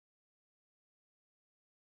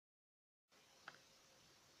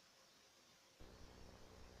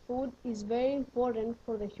food is very important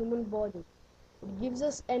for the human body. It gives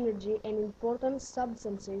us energy and important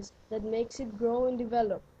substances that makes it grow and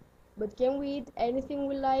develop. But can we eat anything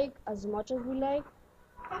we like as much as we like?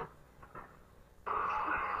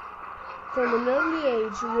 From an early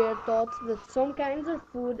age, we are taught that some kinds of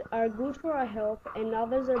food are good for our health and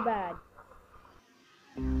others are bad.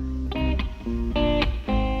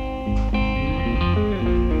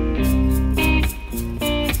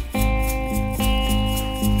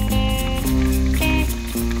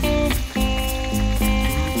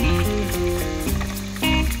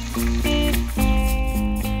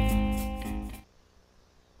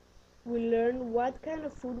 We learn what kind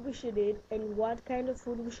of food we should eat and what kind of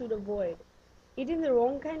food we should avoid. Eating the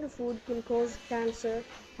wrong kind of food can cause cancer,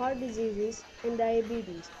 heart diseases, and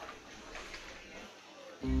diabetes.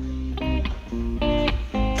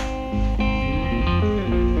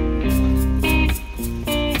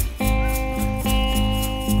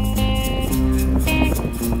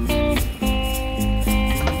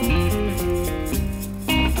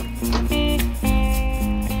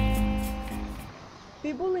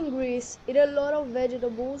 People in Greece eat a lot of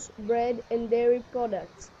vegetables, bread, and dairy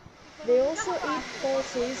products. They also eat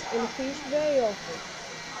pulses and fish very often.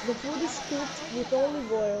 The food is cooked with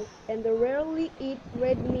olive oil, and they rarely eat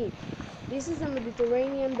red meat. This is a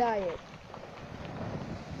Mediterranean diet.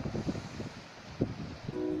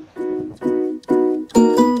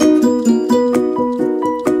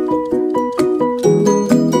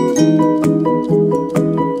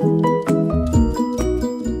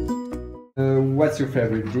 What's your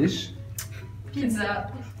favorite dish?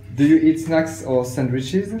 Pizza. Do you eat snacks or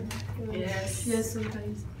sandwiches? Yes. Yes,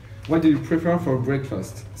 sometimes. What do you prefer for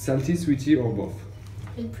breakfast? Salty, sweetie, or both?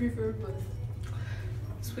 I prefer both.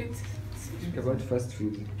 Sweet. Think about fast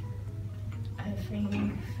food. I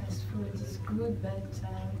think fast food is good, but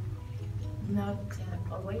not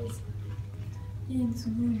always. It's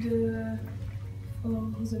good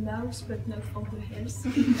for the mouth, but not for the health.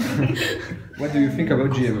 What do you think about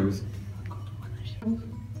GMOs?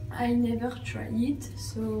 I never try it,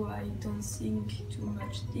 so I don't think too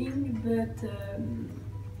much thing, but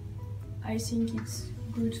I think it's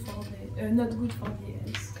good for the not good for the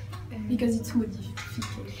health because it's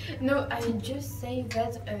modified. No, I just say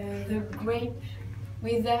that the grape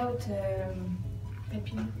without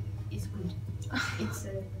pepper is good. It's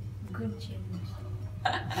a good change.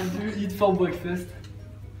 What do you eat for breakfast?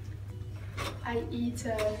 I eat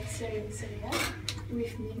cereal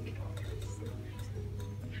with milk.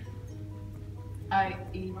 I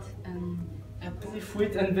eat How apple. many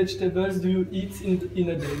fruit and vegetables do you eat in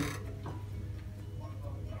a day?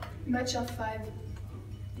 Much of 5.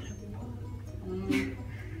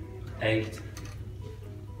 8.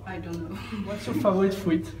 I don't know. What's your favorite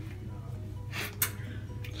fruit?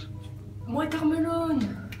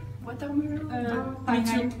 Watermelon. Watermelon.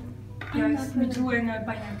 Pineapple. Yes, me too, and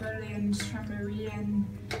pineapple and strawberry and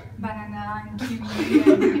banana and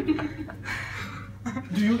kiwi.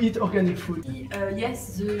 Do you eat organic food?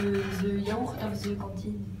 Yes, the yaourt of the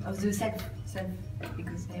canteen, of the self,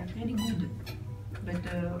 because they are really good. But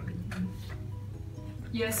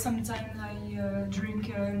Yes, sometimes I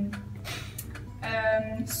drink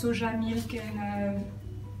soja milk and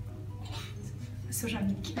soja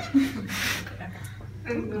milk.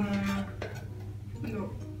 And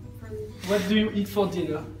no. What do you eat for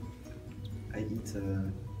dinner? I eat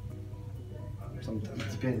sometimes,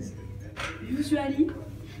 it depends. usually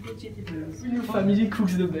vegetables. Who in your family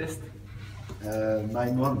cooks the best?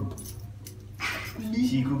 My mom,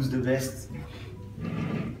 she cooks the best.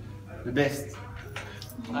 The best.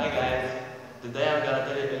 Hi guys, today I'm gonna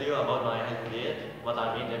tell you about my healthy diet, what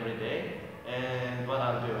I eat every day, and what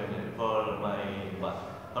I'm doing for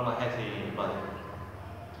my healthy body.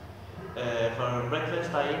 For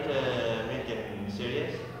breakfast I eat milk and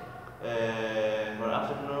cereals. For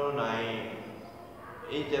afternoon I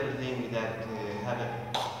eat everything that have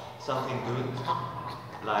something good,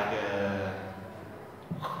 like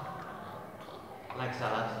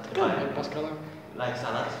salad. Like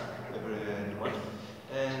salads every one.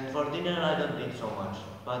 And for dinner I don't eat so much.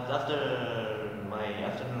 But after my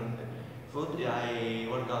afternoon food I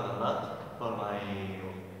work out a lot for my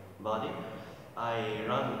body. I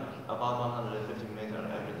run about 150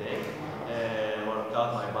 meters every day. Work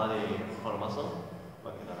out my body for muscle.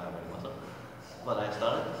 But I don't have any muscle. But I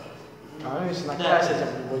started. My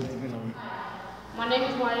name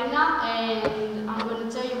is Marina and I'm going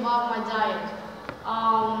to tell you about my diet. I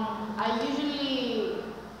usually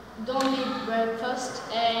don't eat breakfast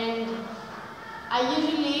and I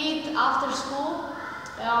usually eat after school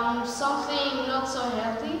something not so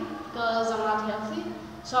healthy because I'm not healthy.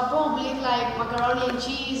 So I probably eat like macaroni and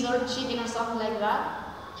cheese or chicken or something like that.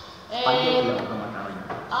 And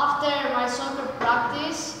after my soccer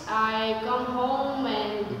practice, I come home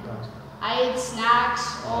and I eat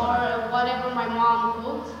snacks or whatever my mom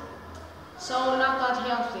cooked. So not that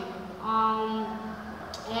healthy.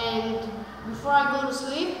 And before I go to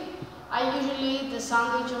sleep, I usually eat a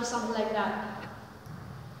sandwich or something like that.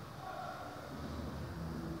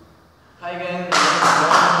 Hi guys, my name is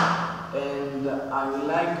John, and I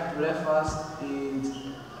like breakfast eat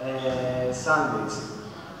sandwich.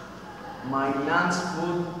 My lunch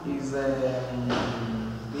food is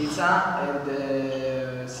pizza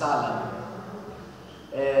and salad.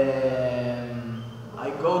 I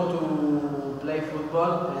go to play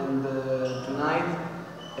football, and tonight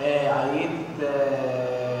I eat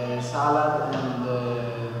the salad and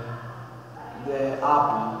the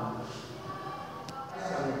apple.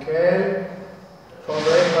 Okay. For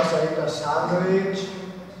breakfast I eat a sandwich.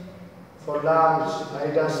 For lunch I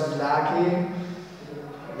eat a souvlaki,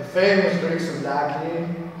 the famous Greek souvlaki.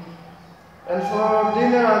 And for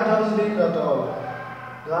dinner I don't eat at all.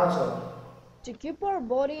 That's all. To keep our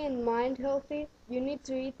body and mind healthy, you need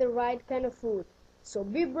to eat the right kind of food. So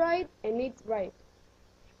be bright and eat right.